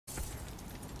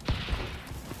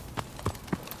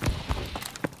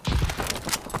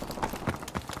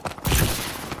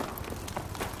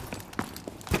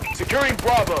Securing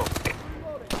Bravo.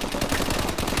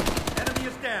 Enemy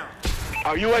is down.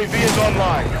 Our UAV is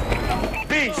online.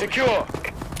 B, secure.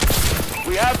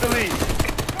 We have the lead.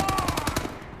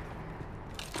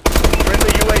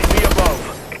 Friendly UAV above.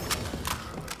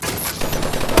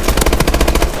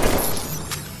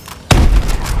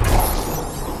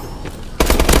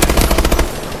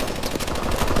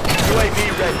 UAV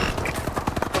ready.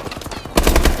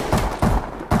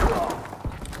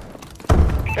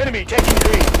 Enemy taking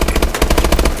green.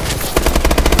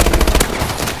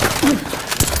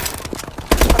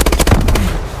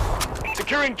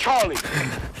 Securing Charlie.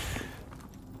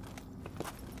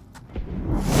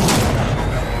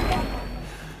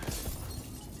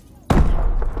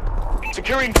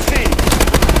 Securing C.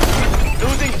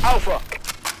 Losing Alpha.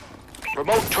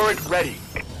 Remote turret ready.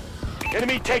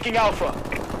 Enemy taking Alpha.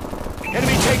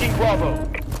 Enemy taking Bravo.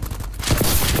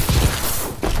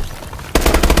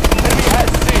 Enemy has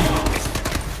C.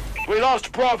 We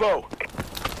lost Bravo.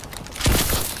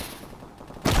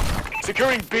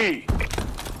 Securing B.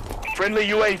 Friendly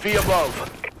UAV above.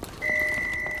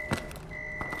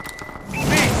 B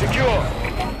secure.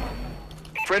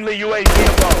 Friendly UAV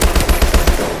above.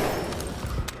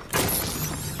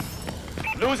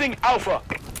 Losing Alpha.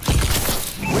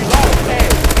 We lost A.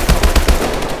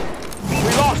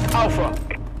 We lost Alpha.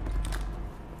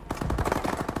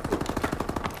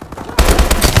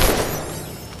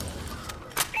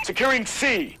 Securing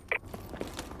C.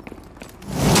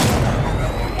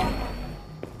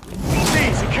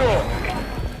 C secure.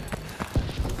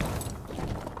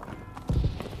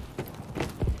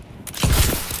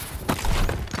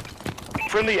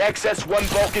 Friendly XS-1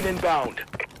 Vulcan inbound.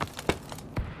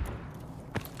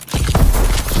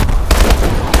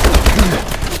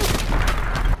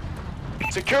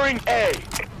 Securing A.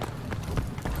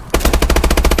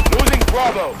 Losing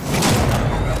Bravo.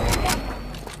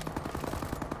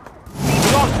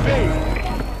 We lost B.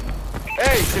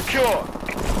 A secure.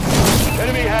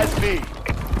 Enemy has B.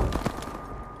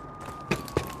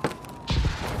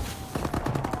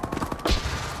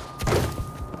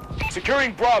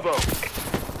 Securing Bravo.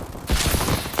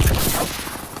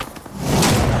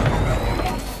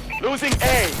 Losing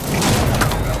A.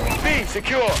 B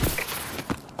secure.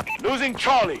 Losing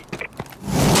Charlie.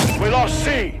 We lost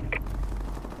C.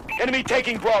 Enemy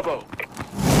taking Bravo.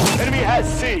 Enemy has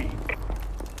C.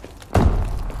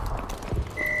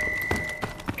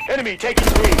 Enemy taking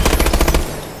B.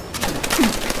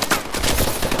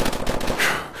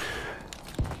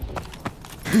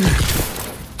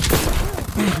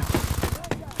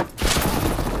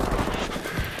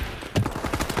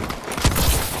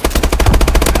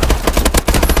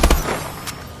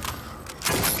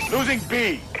 Losing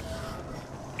B.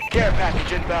 Care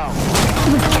package inbound.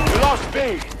 We lost B.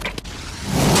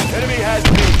 Enemy has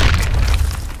B.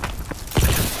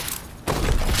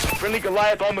 Friendly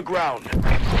Goliath on the ground.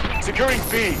 Securing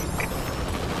B.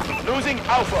 Losing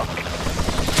Alpha.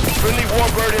 Friendly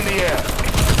Warbird in the air.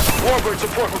 Warbird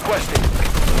support requested.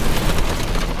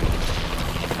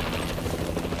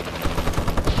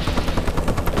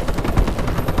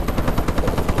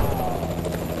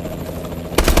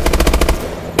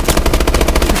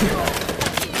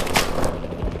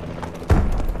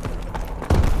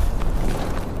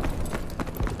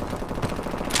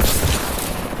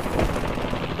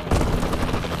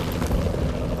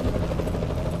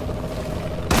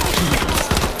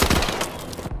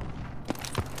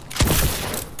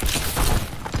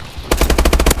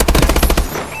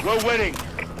 We're winning.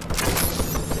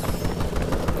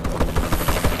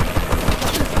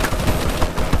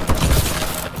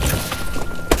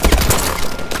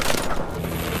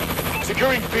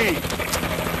 Securing B.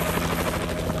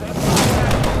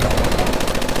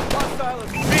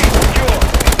 B secure.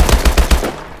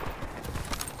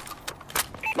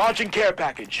 Launching care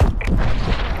package.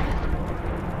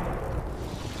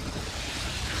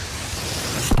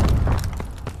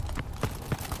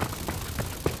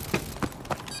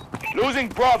 Losing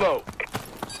Bravo.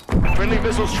 Friendly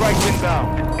missile strikes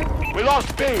inbound. We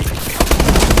lost B.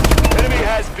 Enemy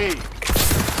has B.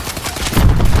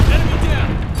 Enemy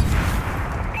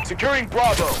down. Securing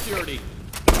Bravo. Security.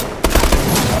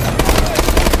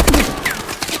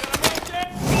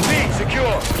 B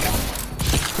secure.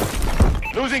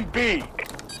 Losing B.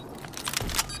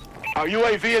 Our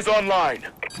UAV is online.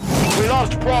 We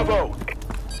lost Bravo.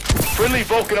 Friendly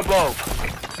Vulcan above.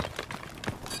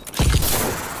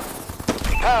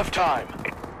 Halftime.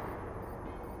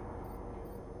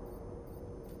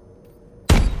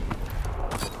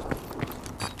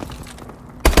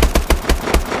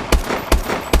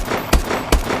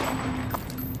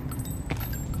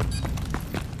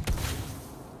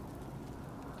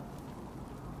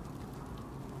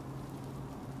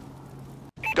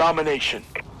 domination.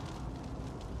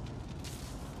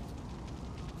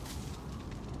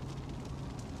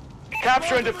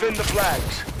 Capture and defend the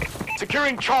flags.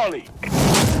 Securing Charlie.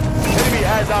 Enemy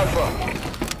has Alpha.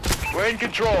 We're in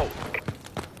control.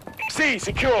 C,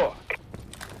 secure.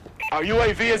 Our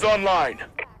UAV is online.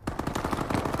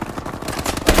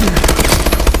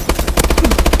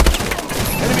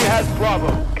 Enemy has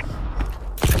Bravo.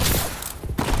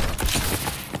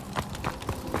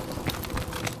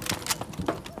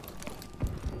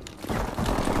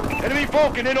 Enemy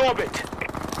Vulcan in orbit.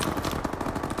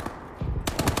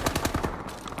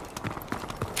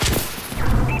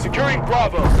 Securing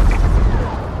Bravo.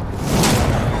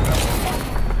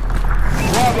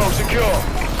 Bravo secure.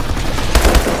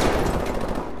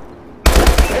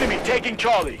 Enemy taking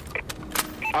Charlie.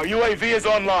 Our UAV is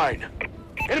online.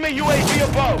 Enemy UAV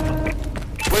above.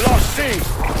 We lost C.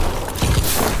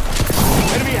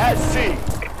 Enemy has C.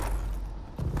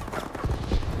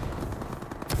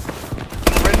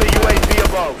 Friendly UAV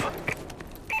above.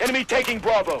 Enemy taking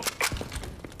Bravo.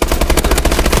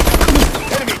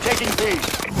 Enemy taking B.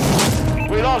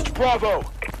 We lost Bravo.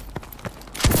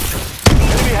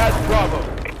 Enemy has Bravo.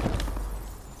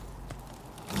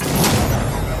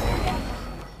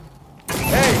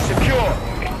 A, secure.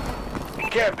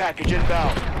 Care package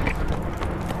inbound.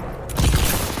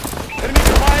 Enemy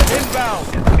Goliath inbound.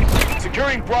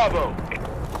 Securing Bravo.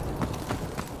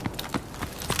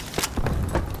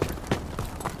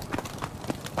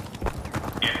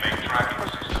 Inmate tracking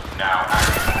system now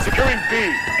active. Securing B.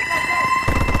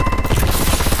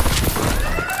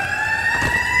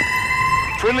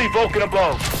 Friendly Vulcan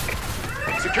above.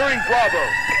 Securing Bravo.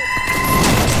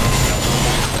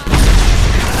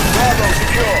 Bravo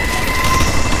secure.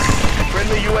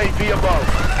 Friendly UAV above.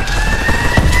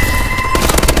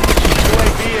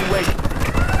 UAV in waiting.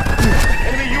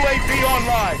 Enemy UAV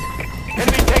online.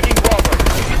 Enemy taking Bravo.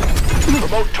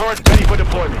 Remote turret ready for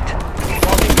deployment.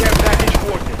 Marking care package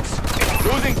coordinates.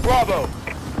 Losing Bravo.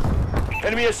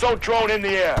 Enemy assault drone in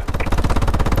the air.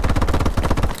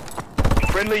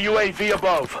 Friendly UAV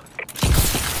above.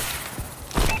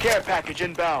 Care package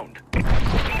inbound.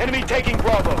 Enemy taking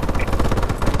Bravo.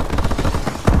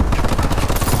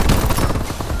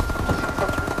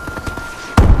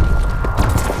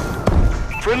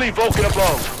 Friendly Vulcan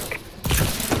above.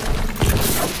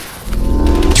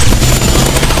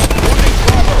 Losing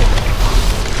Bravo.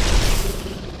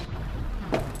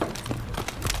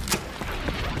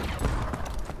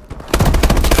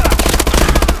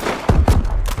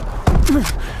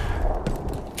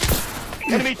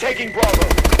 Enemy taking Bravo.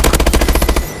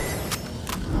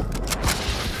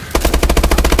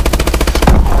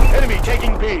 Enemy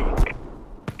taking B.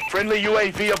 Friendly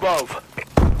UAV above.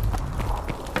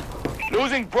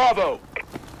 Losing Bravo.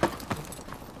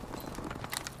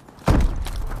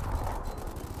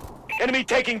 Enemy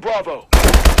taking Bravo.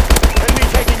 Enemy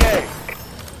taking A.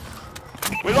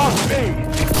 We lost B.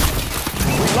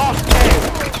 We lost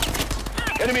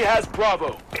A. Enemy has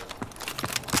Bravo.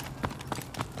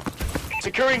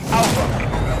 Securing Alpha.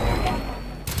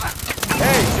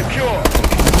 A, secure.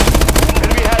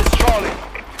 Enemy has Charlie.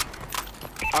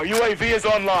 Our UAV is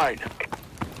online.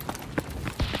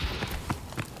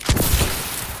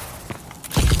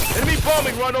 Enemy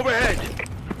bombing run overhead.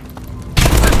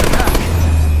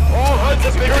 All HUDs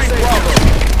are securing Bravo.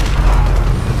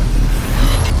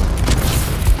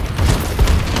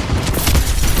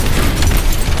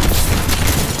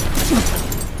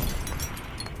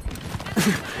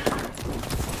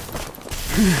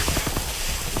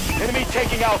 Enemy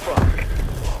taking Alpha.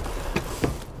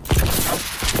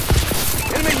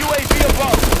 Enemy UAV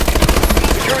above.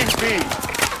 Securing B.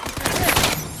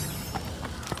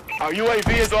 Our UAV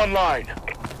is online.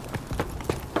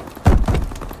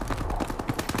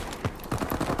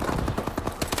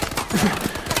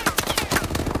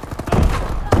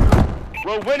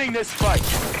 We're winning this fight.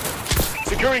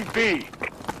 Securing B.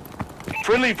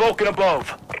 Friendly Vulcan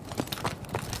above.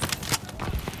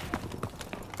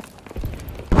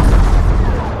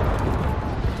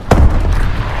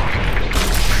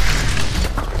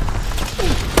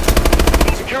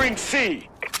 Securing C.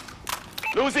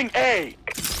 Losing A.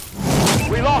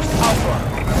 We lost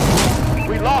Alpha.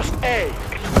 We lost A.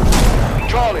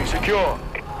 Charlie secure.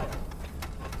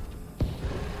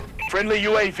 Friendly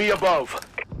UAV above.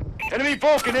 Enemy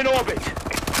Vulcan in orbit.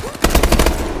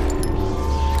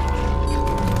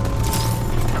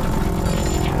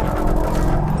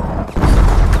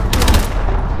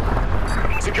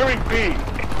 Securing B.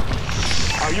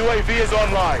 Our UAV is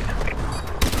online.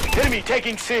 Enemy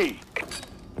taking C.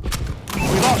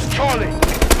 We lost Charlie.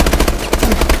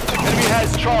 Enemy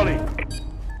has Charlie.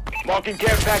 Marking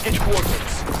care package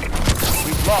coordinates.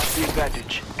 We've lost the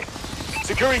advantage.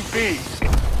 Securing B.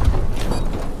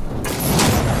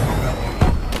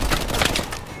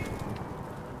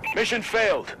 Mission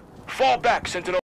failed. Fall back, Sentinel.